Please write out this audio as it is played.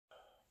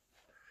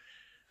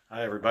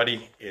Hi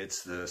everybody,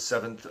 it's the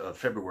 7th of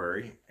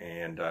February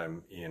and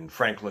I'm in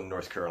Franklin,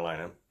 North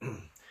Carolina.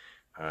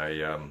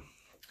 I'm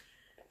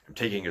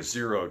taking a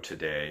zero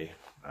today,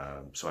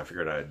 so I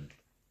figured I'd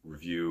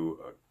review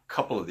a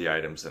couple of the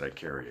items that I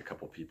carry. A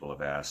couple people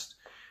have asked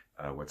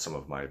what some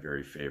of my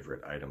very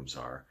favorite items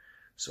are,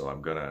 so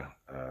I'm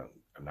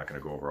not gonna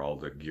go over all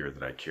the gear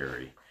that I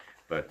carry,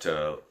 but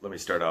let me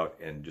start out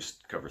and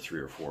just cover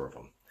 3 or 4 of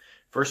them.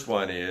 First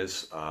one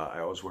is I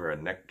always wear a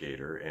neck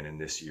gaiter, and in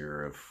this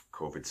year of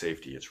COVID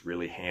safety, it's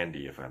really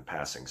handy if I'm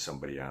passing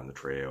somebody on the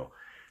trail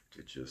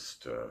to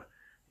just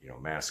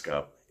mask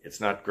up. It's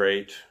not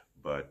great,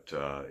 but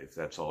if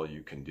that's all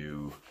you can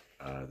do,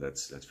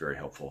 that's very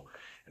helpful.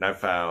 And I've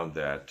found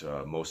that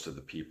most of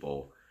the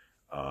people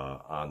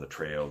on the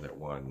trail that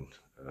one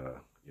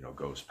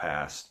goes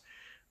past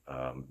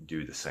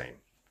do the same.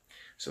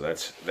 So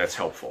that's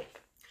helpful.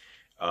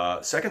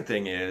 Second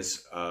thing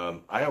is,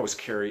 I always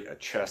carry a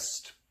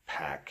chest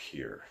pack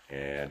here,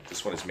 and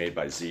this one is made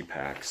by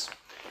Z-Packs.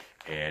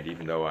 And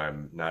even though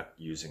I'm not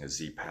using a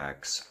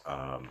Z-Packs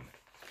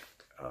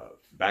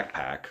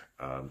backpack,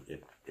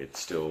 it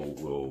still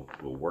will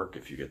work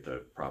if you get the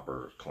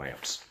proper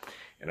clamps.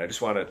 And I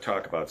just want to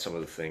talk about some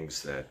of the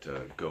things that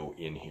go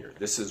in here.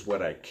 This is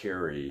what I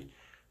carry,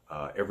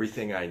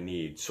 everything I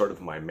need, sort of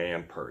my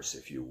man purse,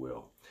 if you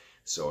will.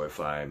 So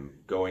if I'm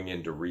going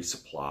into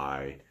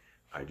resupply,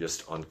 I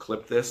just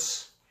unclip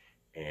this,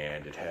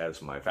 and it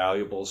has my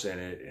valuables in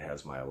it, it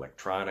has my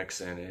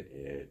electronics in it,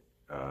 it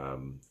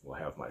will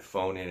have my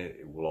phone in it,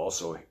 it will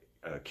also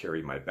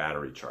carry my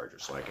battery charger,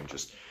 so I can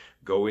just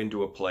go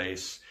into a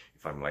place.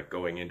 If I'm like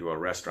going into a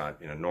restaurant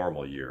in a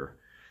normal year,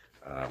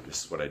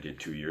 this is what I did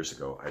 2 years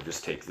ago, I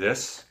just take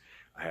this,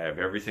 I have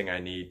everything I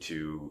need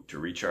to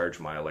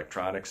recharge my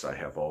electronics, I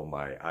have all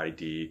my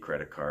ID,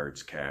 credit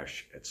cards,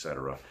 cash,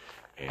 etc.,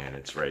 and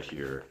it's right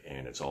here,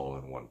 and it's all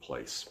in one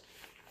place.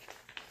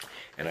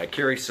 And I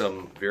carry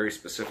some very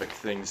specific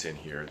things in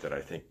here that I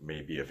think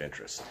may be of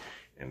interest.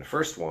 And the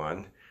first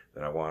one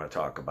that I want to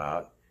talk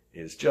about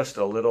is just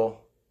a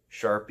little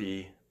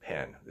Sharpie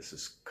pen. This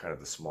is kind of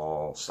the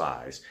small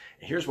size.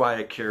 And here's why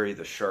I carry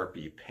the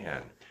Sharpie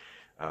pen.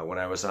 When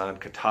I was on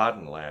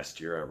Katahdin last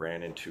year, I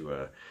ran into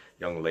a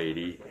young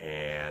lady,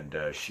 and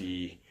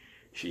she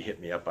hit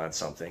me up on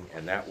something,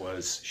 and that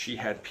was she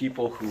had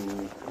people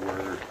who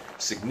were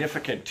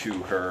significant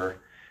to her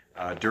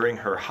during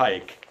her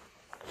hike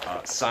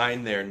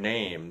sign their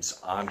names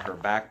on her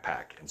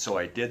backpack. And so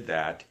I did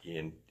that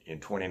in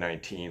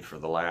 2019 for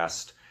the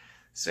last,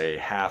 say,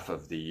 half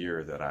of the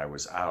year that I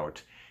was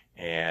out.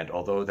 And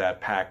although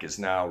that pack is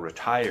now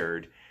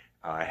retired,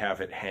 I have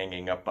it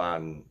hanging up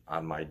on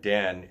my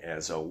den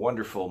as a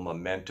wonderful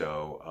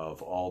memento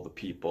of all the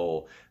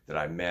people that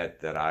I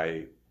met that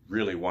I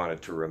really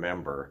wanted to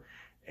remember.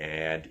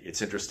 And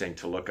it's interesting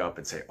to look up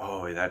and say,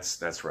 oh,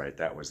 that's right,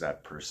 that was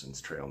that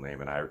person's trail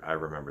name, and I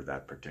remember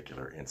that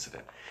particular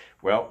incident.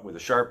 Well, with a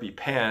Sharpie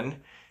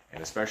pen,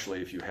 and especially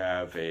if you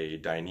have a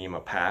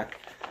Dyneema pack,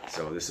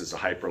 so this is a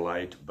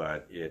Hyperlite,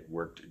 but it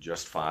worked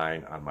just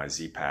fine on my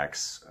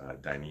Z-Packs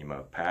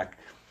Dyneema pack.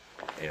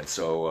 And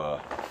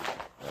so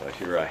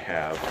here I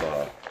have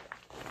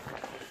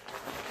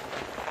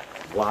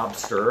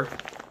Lobster.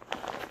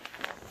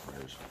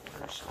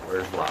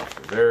 Where's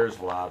Lobster? There's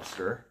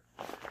Lobster.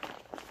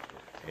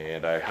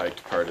 And I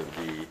hiked part of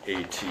the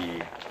AT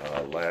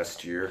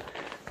last year.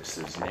 This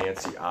is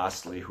Nancy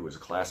Ostley, who was a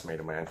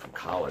classmate of mine from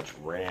college.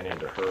 Ran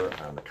into her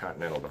on the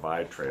Continental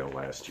Divide Trail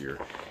last year,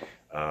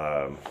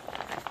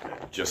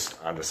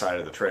 just on the side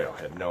of the trail,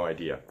 had no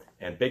idea.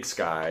 And Big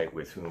Sky,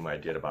 with whom I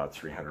did about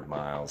 300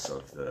 miles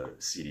of the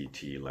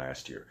CDT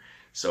last year.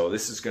 So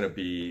this is going to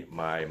be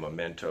my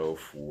memento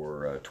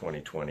for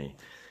 2020,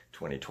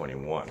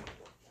 2021.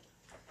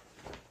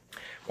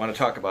 I want to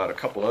talk about a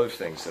couple other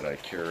things that I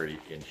carry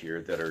in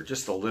here that are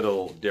just a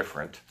little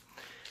different,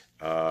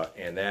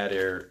 and that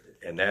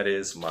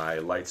is my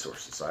light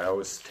sources. I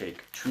always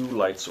take 2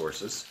 light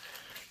sources.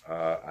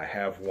 I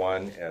have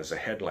one as a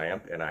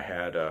headlamp, and I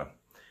had a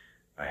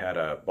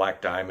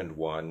Black Diamond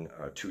one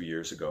 2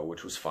 years ago,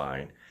 which was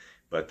fine,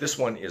 but this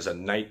one is a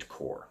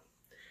Nitecore,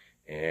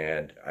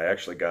 and I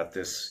actually got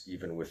this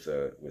even with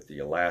the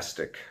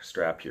elastic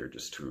strap here,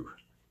 just to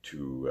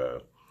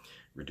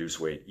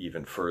reduce weight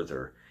even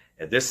further.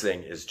 And this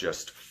thing is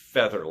just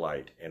feather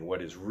light. And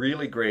what is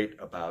really great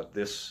about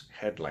this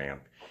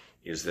headlamp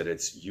is that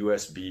it's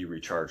USB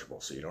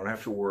rechargeable. So you don't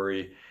have to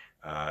worry,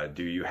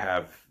 do you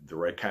have the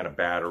right kind of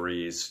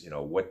batteries?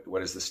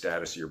 What is the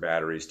status of your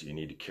batteries? Do you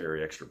need to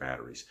carry extra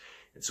batteries?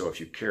 And so if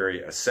you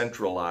carry a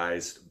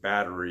centralized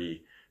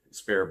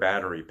spare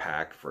battery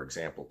pack, for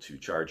example, to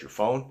charge your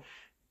phone,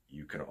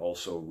 you can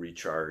also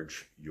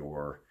recharge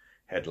your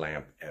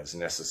headlamp as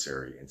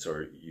necessary. And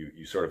so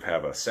you sort of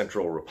have a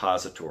central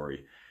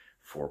repository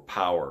for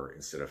power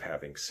instead of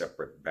having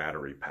separate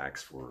battery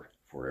packs for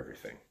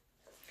everything.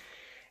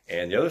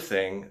 And the other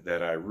thing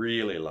that I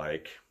really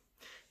like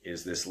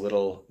is this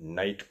little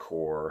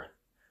Nitecore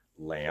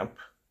lamp.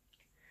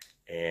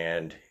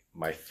 And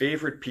my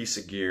favorite piece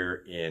of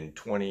gear in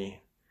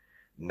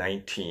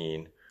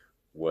 2019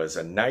 was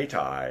a Night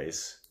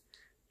Eyes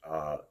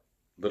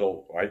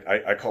little,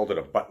 I called it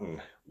a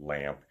button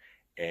lamp.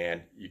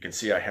 And you can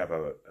see I have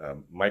a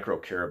micro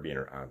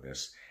carabiner on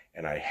this.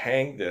 And I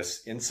hang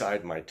this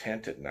inside my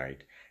tent at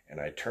night and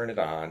I turn it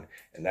on.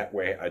 And that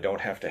way I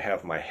don't have to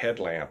have my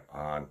headlamp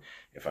on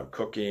if I'm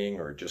cooking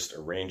or just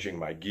arranging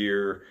my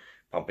gear,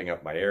 pumping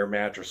up my air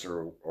mattress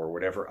or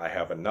whatever. I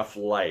have enough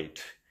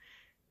light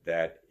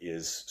that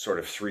is sort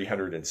of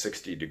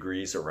 360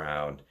 degrees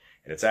around,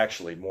 and it's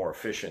actually more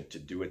efficient to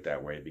do it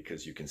that way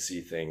because you can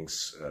see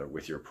things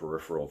with your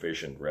peripheral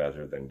vision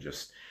rather than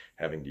just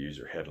having to use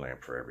your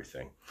headlamp for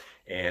everything.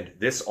 And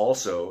this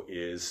also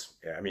is,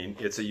 I mean,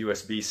 it's a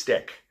USB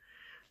stick.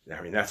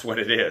 I mean, that's what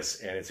it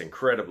is, and it's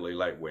incredibly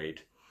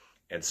lightweight.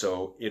 And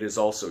so it is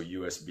also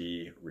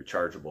USB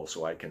rechargeable,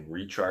 so I can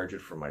recharge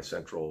it from my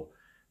central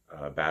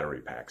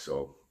battery pack.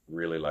 So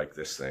really like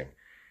this thing.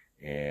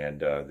 And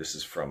this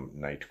is from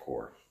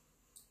Nitecore.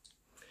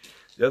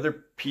 The other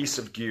piece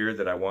of gear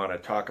that I want to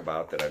talk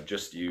about that I've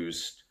just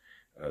used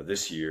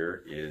this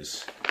year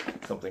is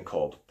something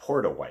called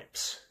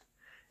Porta-Wipes.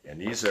 And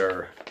these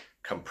are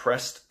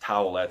compressed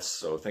towelettes,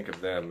 so think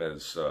of them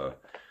as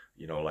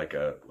you know, like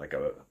a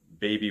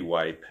baby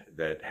wipe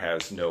that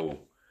has no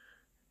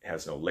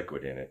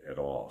liquid in it at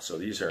all. So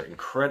these are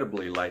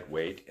incredibly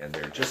lightweight, and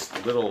they're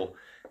just little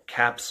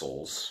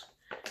capsules.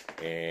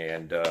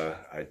 And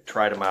I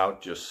tried them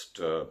out just,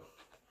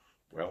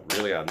 well,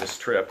 really on this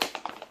trip.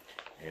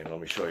 And let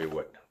me show you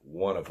what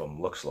one of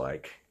them looks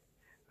like.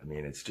 I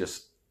mean, it's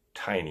just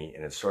tiny,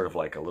 and it's sort of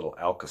like a little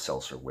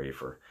Alka-Seltzer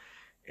wafer.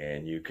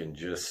 And you can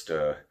just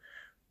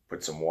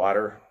put some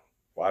water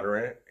in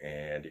it,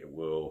 and it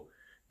will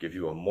give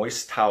you a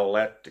moist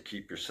towelette to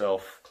keep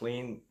yourself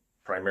clean,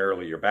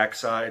 primarily your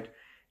backside.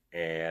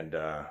 And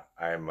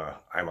I'm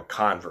a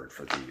convert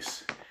for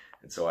these.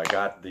 And so I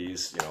got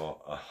these, you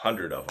know,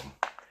 100 of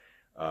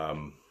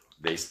them.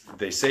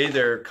 They say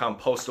they're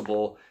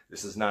compostable.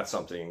 This is not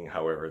something,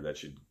 however, that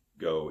should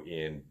go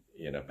in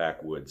a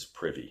backwoods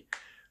privy.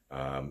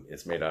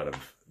 It's made out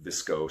of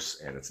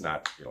viscose, and it's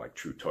not, you know, like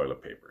true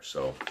toilet paper.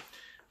 So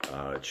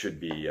it should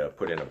be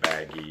put in a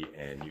baggie,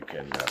 and you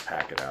can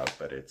pack it out.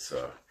 But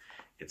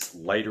it's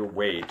lighter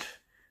weight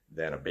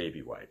than a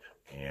baby wipe,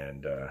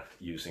 and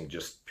using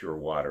just pure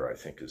water, I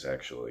think, is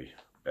actually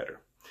better.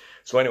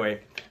 So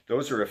anyway,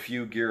 those are a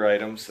few gear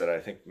items that I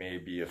think may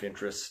be of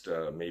interest,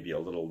 maybe a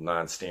little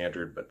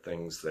non-standard, but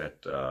things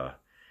that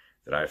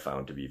I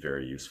found to be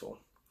very useful.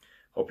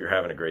 Hope you're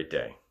having a great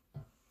day.